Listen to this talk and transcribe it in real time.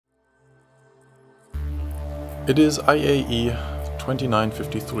It is IAE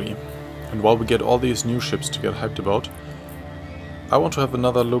 2953, and while we get all these new ships to get hyped about, I want to have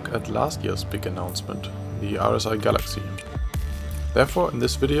another look at last year's big announcement, the RSI Galaxy. Therefore, in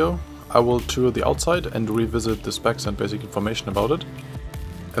this video, I will tour the outside and revisit the specs and basic information about it,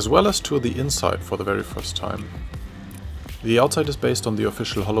 as well as tour the inside for the very first time. The outside is based on the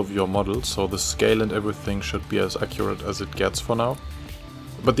official HoloViewer model, so the scale and everything should be as accurate as it gets for now.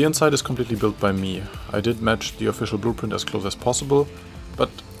 But the inside is completely built by me. I did match the official blueprint as close as possible, but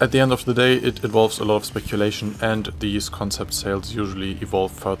at the end of the day it involves a lot of speculation, and these concept sales usually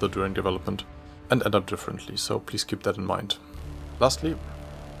evolve further during development and end up differently, so please keep that in mind. Lastly,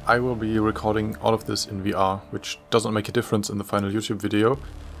 I will be recording all of this in VR, which doesn't make a difference in the final YouTube video,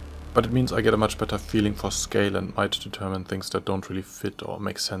 but it means I get a much better feeling for scale and might determine things that don't really fit or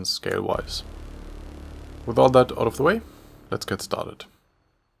make sense scale-wise. With all that out of the way, let's get started.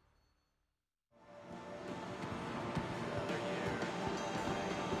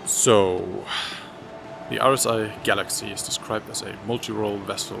 So, the RSI Galaxy is described as a multi-role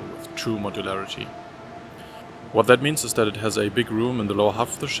vessel with true modularity. What that means is that it has a big room in the lower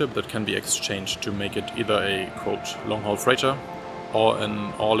half of the ship that can be exchanged to make it either a, quote, long-haul freighter or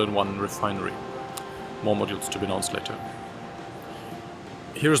an all-in-one refinery. More modules to be announced later.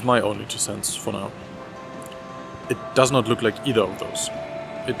 Here's my only 2 cents for now. It does not look like either of those.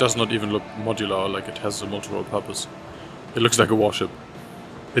 It does not even look modular, like it has a multi-role purpose. It looks like a warship.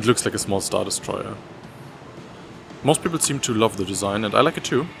 It looks like a small Star Destroyer. Most people seem to love the design, and I like it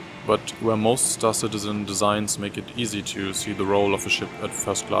too, but where most Star Citizen designs make it easy to see the role of a ship at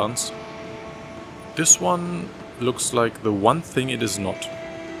first glance, this one looks like the one thing it is not.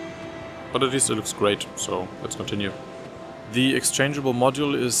 But at least it looks great, so let's continue. The exchangeable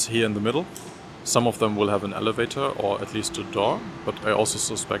module is here in the middle. Some of them will have an elevator, or at least a door, but I also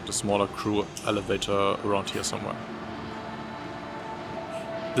suspect a smaller crew elevator around here somewhere.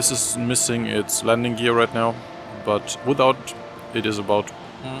 This is missing its landing gear right now, but without it is about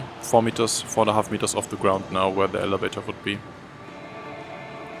 4.5 meters off the ground now, where the elevator would be.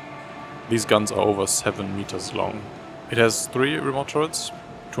 These guns are over 7 meters long. It has 3 remote turrets,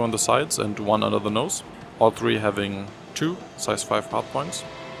 2 on the sides and 1 under the nose, all 3 having 2 size 5 hardpoints,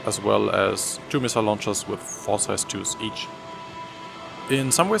 as well as 2 missile launchers with 4 size 2s each.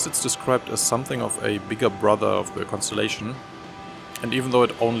 In some ways it's described as something of a bigger brother of the Constellation, and even though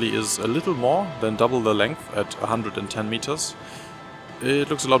it only is a little more than double the length at 110 meters, it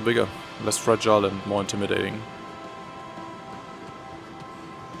looks a lot bigger, less fragile and more intimidating.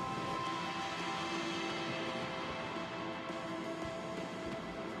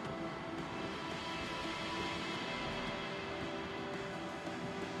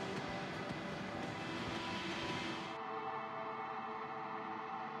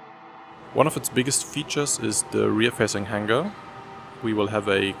 One of its biggest features is the rear-facing hangar. We will have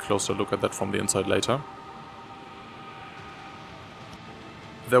a closer look at that from the inside later.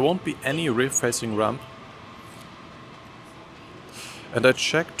 There won't be any rear-facing ramp. And I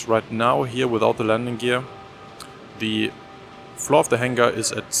checked right now here without the landing gear. The floor of the hangar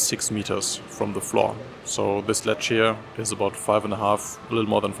is at 6 meters from the floor. So this ledge here is about 5.5, a little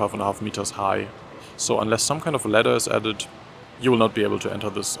more than 5.5 meters high. So unless some kind of ladder is added, you will not be able to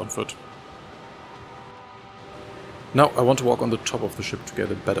enter this on foot. Now I want to walk on the top of the ship to get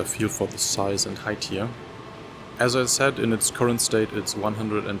a better feel for the size and height here. As I said, in its current state it's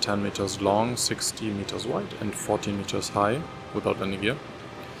 110 meters long, 60 meters wide and 14 meters high, without landing gear.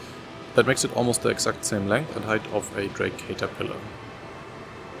 That makes it almost the exact same length and height of a Drake Caterpillar.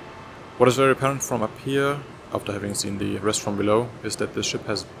 What is very apparent from up here, after having seen the rest from below, is that the ship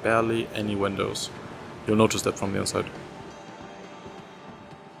has barely any windows. You'll notice that from the inside.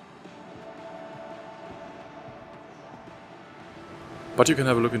 But you can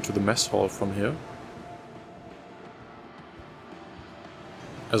have a look into the mess hall from here,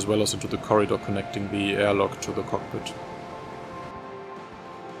 as well as into the corridor connecting the airlock to the cockpit.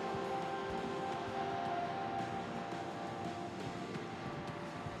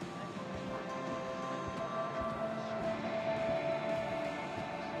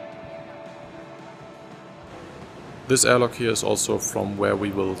 This airlock here is also from where we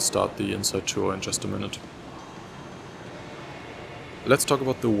will start the inside tour in just a minute. Let's talk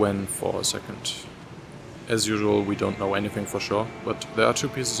about the when for a second. As usual, we don't know anything for sure, but there are 2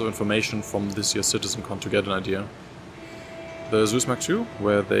 pieces of information from this year's CitizenCon to get an idea. The Zeus Mark II,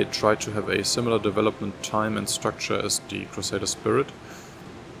 where they tried to have a similar development time and structure as the Crusader Spirit,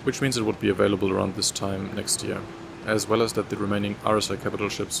 which means it would be available around this time next year, as well as that the remaining RSI capital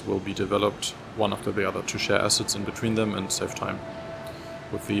ships will be developed one after the other to share assets in between them and save time.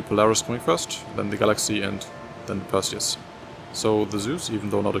 With the Polaris coming first, then the Galaxy, and than the Perseus. So the Zeus, even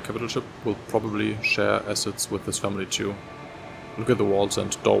though not a capital ship, will probably share assets with this family too. Look at the walls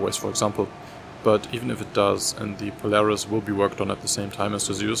and doorways, for example. But even if it does, and the Polaris will be worked on at the same time as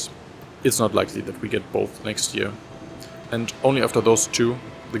the Zeus, it's not likely that we get both next year. And only after those two,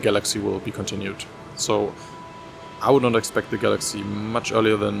 the Galaxy will be continued. So I would not expect the Galaxy much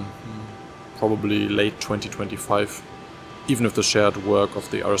earlier than probably late 2025, even if the shared work of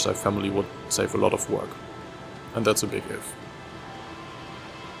the RSI family would save a lot of work. And that's a big if.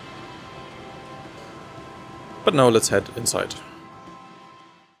 But now let's head inside.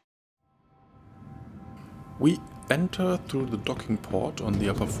 We enter through the docking port on the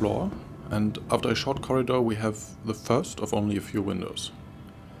upper floor, and after a short corridor we have the first of only a few windows.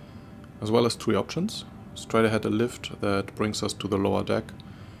 As well as 3 options. Straight ahead a lift that brings us to the lower deck.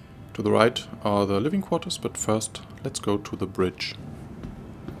 To the right are the living quarters, but first let's go to the bridge.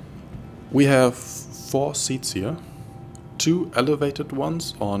 We have 4 seats here, 2 elevated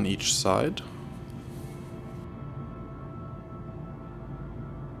ones on each side.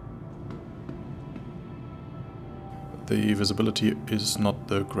 The visibility is not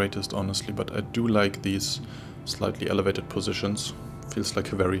the greatest, honestly, but I do like these slightly elevated positions. Feels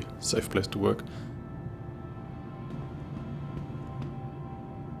like a very safe place to work.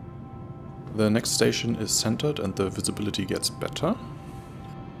 The next station is centered and the visibility gets better.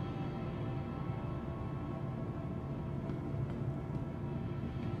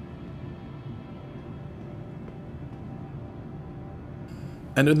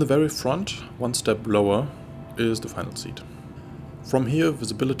 And in the very front, one step lower, is the final seat. From here,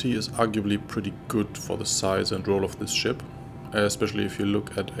 visibility is arguably pretty good for the size and role of this ship, especially if you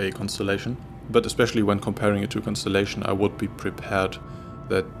look at a Constellation. But especially when comparing it to Constellation, I would be prepared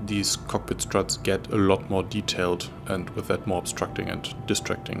that these cockpit struts get a lot more detailed, and with that more obstructing and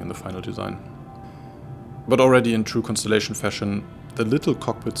distracting in the final design. But already in true Constellation fashion, the little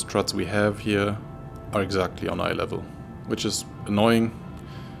cockpit struts we have here are exactly on eye level, which is annoying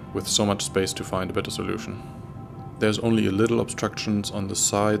with so much space to find a better solution. There's only a little obstructions on the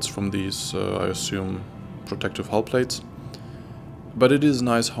sides from these, I assume, protective hull plates. But it is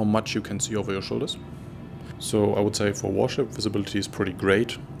nice how much you can see over your shoulders. So I would say for warship, visibility is pretty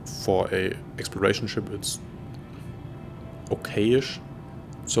great. For a exploration ship, it's okay-ish.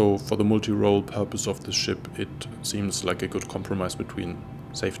 So for the multi-role purpose of this ship, it seems like a good compromise between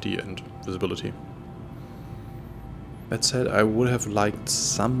safety and visibility. That said, I would have liked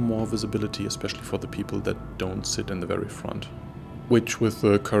some more visibility, especially for the people that don't sit in the very front. Which with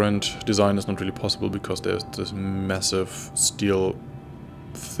the current design is not really possible because there's this massive steel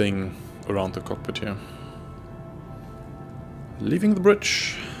thing around the cockpit here. Leaving the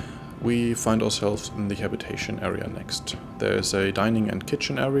bridge, we find ourselves in the habitation area next. There is a dining and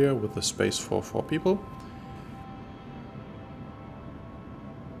kitchen area with a space for 4 people.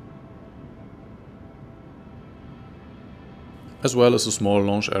 As well as a small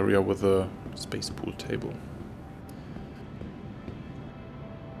lounge area with a space pool table.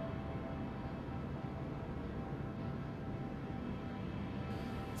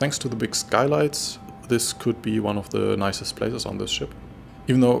 Thanks to the big skylights, this could be one of the nicest places on this ship.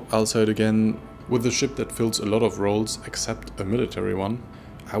 Even though, I'll say it again, with a ship that fills a lot of roles except a military one,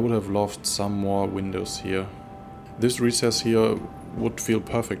 I would have loved some more windows here. This recess here would feel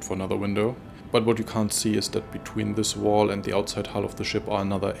perfect for another window. But what you can't see is that between this wall and the outside hull of the ship are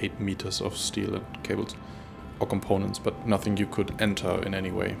another 8 meters of steel and cables or components, but nothing you could enter in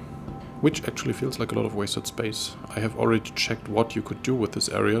any way. Which actually feels like a lot of wasted space. I have already checked what you could do with this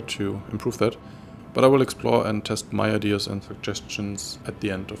area to improve that, but I will explore and test my ideas and suggestions at the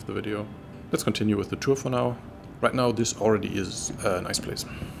end of the video. Let's continue with the tour for now. Right now this already is a nice place.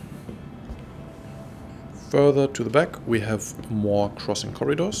 Further to the back we have more crossing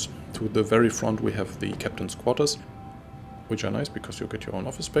corridors. To the very front we have the captain's quarters, which are nice because you get your own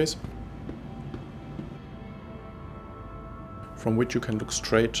office space, from which you can look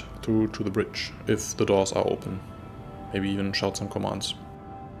straight through to the bridge if the doors are open, maybe even shout some commands.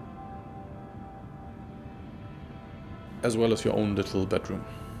 As well as your own little bedroom.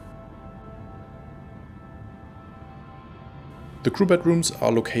 The crew bedrooms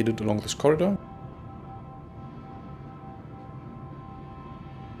are located along this corridor,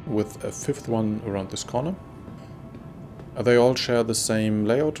 with a 5th one around this corner. They all share the same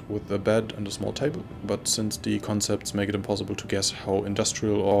layout with a bed and a small table, but since the concepts make it impossible to guess how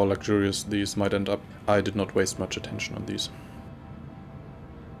industrial or luxurious these might end up, I did not waste much attention on these.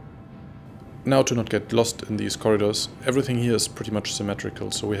 Now, to not get lost in these corridors, everything here is pretty much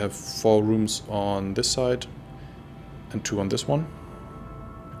symmetrical, so we have 4 rooms on this side and 2 on this one.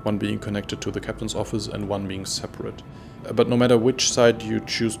 one being connected to the captain's office and one being separate. But no matter which side you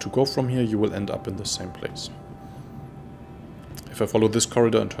choose to go from here, you will end up in the same place. If I follow this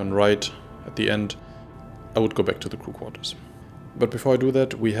corridor and turn right at the end, I would go back to the crew quarters. But before I do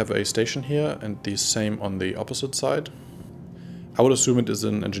that, we have a station here and the same on the opposite side. I would assume it is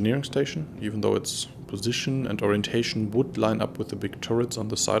an engineering station, even though its position and orientation would line up with the big turrets on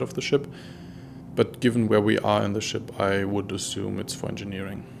the side of the ship. But given where we are in the ship, I would assume it's for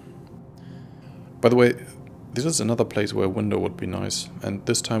engineering. By the way, this is another place where a window would be nice, and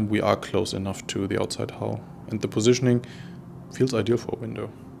this time we are close enough to the outside hull, and the positioning feels ideal for a window.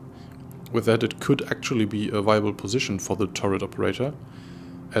 With that, it could actually be a viable position for the turret operator.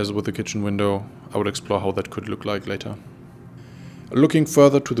 As with the kitchen window, I would explore how that could look like later. Looking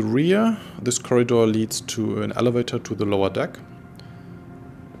further to the rear, this corridor leads to an elevator to the lower deck.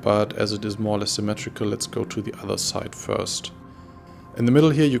 But as it is more or less symmetrical, let's go to the other side first. In the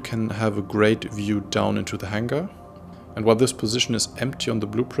middle here you can have a great view down into the hangar. And while this position is empty on the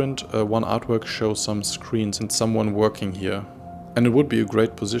blueprint, one artwork shows some screens and someone working here. And it would be a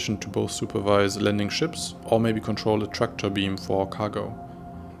great position to both supervise landing ships or maybe control a tractor beam for cargo.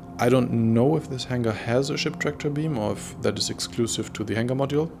 I don't know if this hangar has a ship tractor beam or if that is exclusive to the hangar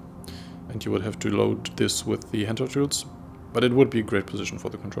module. And you would have to load this with the hand tools, but it would be a great position for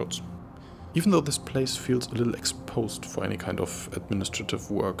the controls. Even though this place feels a little exposed for any kind of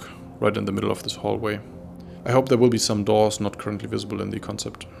administrative work, right in the middle of this hallway. I hope there will be some doors not currently visible in the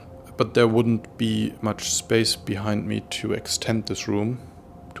concept. But there wouldn't be much space behind me to extend this room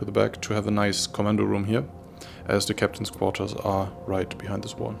to the back to have a nice commando room here, as the captain's quarters are right behind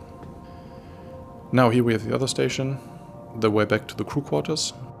this wall. Now here we have the other station, the way back to the crew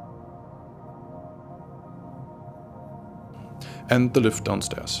quarters, and the lift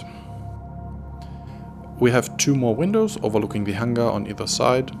downstairs. We have two more windows overlooking the hangar on either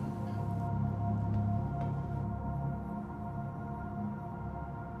side.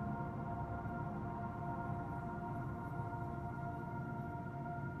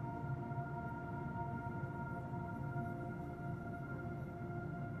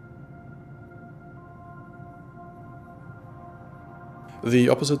 The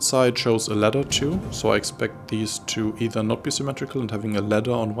opposite side shows a ladder too, so I expect these to either not be symmetrical and having a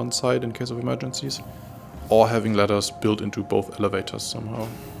ladder on one side in case of emergencies, or having ladders built into both elevators somehow.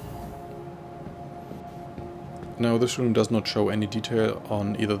 Now this room does not show any detail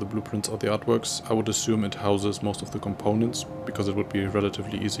on either the blueprints or the artworks. I would assume it houses most of the components, because it would be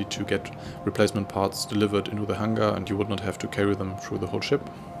relatively easy to get replacement parts delivered into the hangar and you would not have to carry them through the whole ship.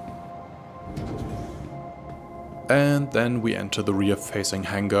 And then we enter the rear-facing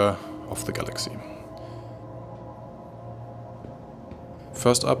hangar of the Galaxy.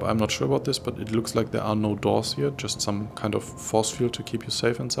 First up, I'm not sure about this, but it looks like there are no doors here, just some kind of force field to keep you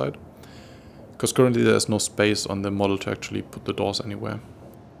safe inside. Because currently there's no space on the model to actually put the doors anywhere.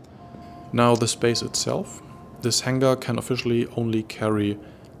 Now the space itself. This hangar can officially only carry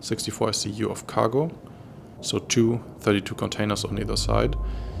 64 SCU of cargo, so 32 containers on either side,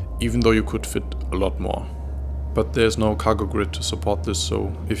 even though you could fit a lot more. But there's no cargo grid to support this,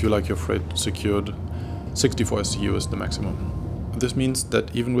 so if you like your freight secured, 64 SCU is the maximum. This means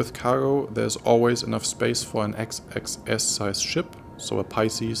that even with cargo, there's always enough space for an XXS size ship, so a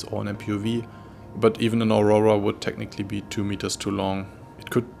Pisces or an MPUV, but even an Aurora would technically be 2 meters too long. It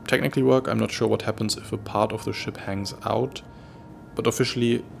could technically work, I'm not sure what happens if a part of the ship hangs out, but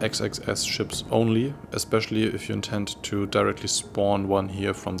officially XXS ships only, especially if you intend to directly spawn one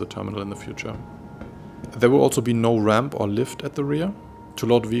here from the terminal in the future. There will also be no ramp or lift at the rear. To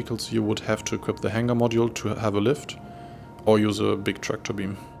load vehicles you would have to equip the hangar module to have a lift, or use a big tractor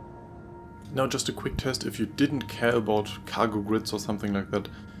beam. Now just a quick test, if you didn't care about cargo grids or something like that.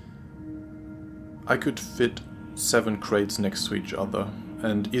 I could fit 7 crates next to each other,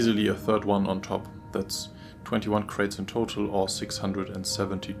 and easily a third one on top. That's 21 crates in total, or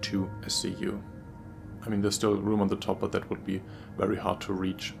 672 SCU. I mean, there's still room on the top, but that would be very hard to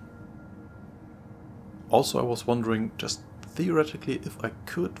reach. Also, I was wondering, just theoretically, if I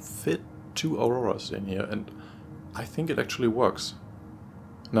could fit 2 Auroras in here, and I think it actually works.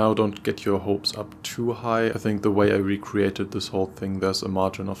 Now, don't get your hopes up too high. I think the way I recreated this whole thing, there's a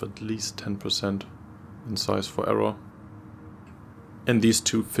margin of at least 10% in size for error. And these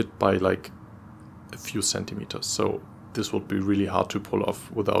two fit by like a few centimeters, so this would be really hard to pull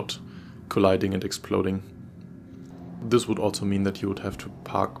off without colliding and exploding. This would also mean that you would have to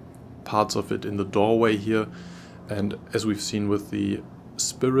park parts of it in the doorway here, and as we've seen with the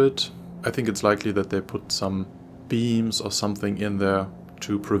Spirit, I think it's likely that they put some beams or something in there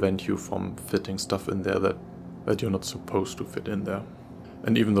to prevent you from fitting stuff in there that you're not supposed to fit in there.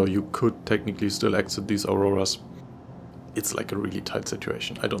 And even though you could technically still exit these auroras, it's like a really tight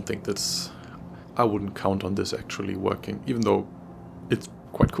situation. I wouldn't count on this actually working, even though it's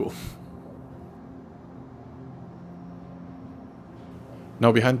quite cool.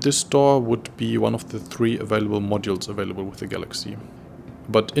 Now behind this door would be one of the 3 available modules available with the Galaxy.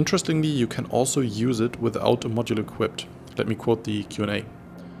 But interestingly, you can also use it without a module equipped. Let me quote the Q&A.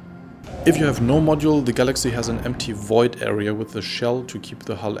 If you have no module, the Galaxy has an empty void area with a shell to keep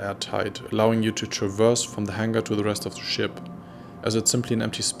the hull airtight, allowing you to traverse from the hangar to the rest of the ship. As it's simply an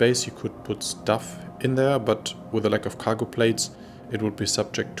empty space, you could put stuff in there, but with a lack of cargo plates, it would be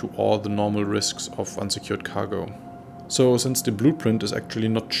subject to all the normal risks of unsecured cargo. So since the blueprint is actually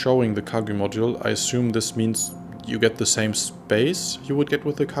not showing the cargo module, I assume this means you get the same space you would get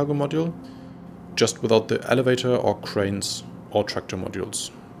with the cargo module, just without the elevator or cranes or tractor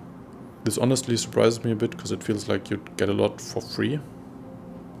modules. This honestly surprises me a bit because it feels like you'd get a lot for free,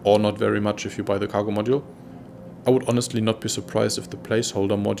 or not very much if you buy the cargo module. I would honestly not be surprised if the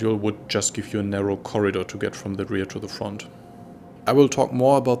placeholder module would just give you a narrow corridor to get from the rear to the front. I will talk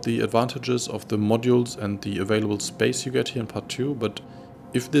more about the advantages of the modules and the available space you get here in part 2, but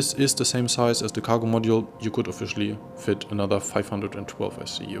if this is the same size as the cargo module, you could officially fit another 512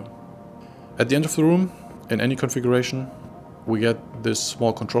 SCU. At the end of the room, in any configuration, we get this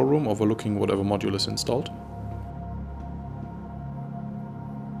small control room overlooking whatever module is installed.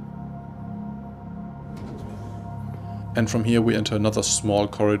 And from here we enter another small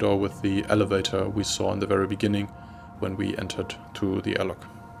corridor with the elevator we saw in the very beginning when we entered to the airlock.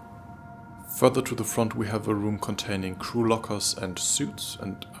 Further to the front we have a room containing crew lockers and suits,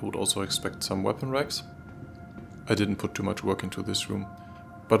 and I would also expect some weapon racks. I didn't put too much work into this room.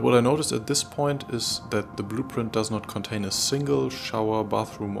 But what I noticed at this point is that the blueprint does not contain a single shower,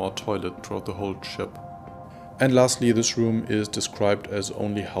 bathroom or toilet throughout the whole ship. And lastly, this room is described as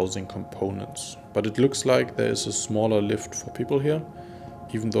only housing components, but it looks like there is a smaller lift for people here,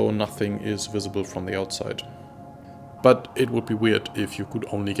 even though nothing is visible from the outside. But it would be weird if you could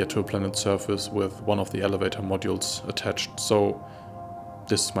only get to a planet's surface with one of the elevator modules attached, so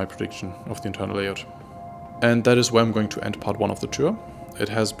this is my prediction of the internal layout. And that is where I'm going to end part 1 of the tour. It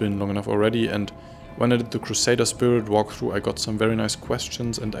has been long enough already, and when I did the Crusader Spirit walkthrough I got some very nice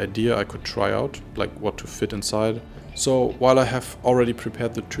questions and idea I could try out, like what to fit inside. So while I have already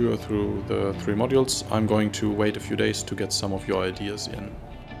prepared the tour through the 3 modules, I'm going to wait a few days to get some of your ideas in.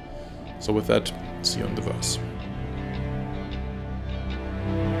 So with that, see you in the verse.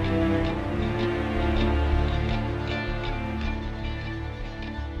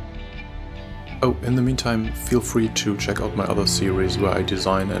 Oh, in the meantime, feel free to check out my other series where I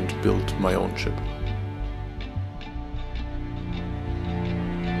design and build my own ship.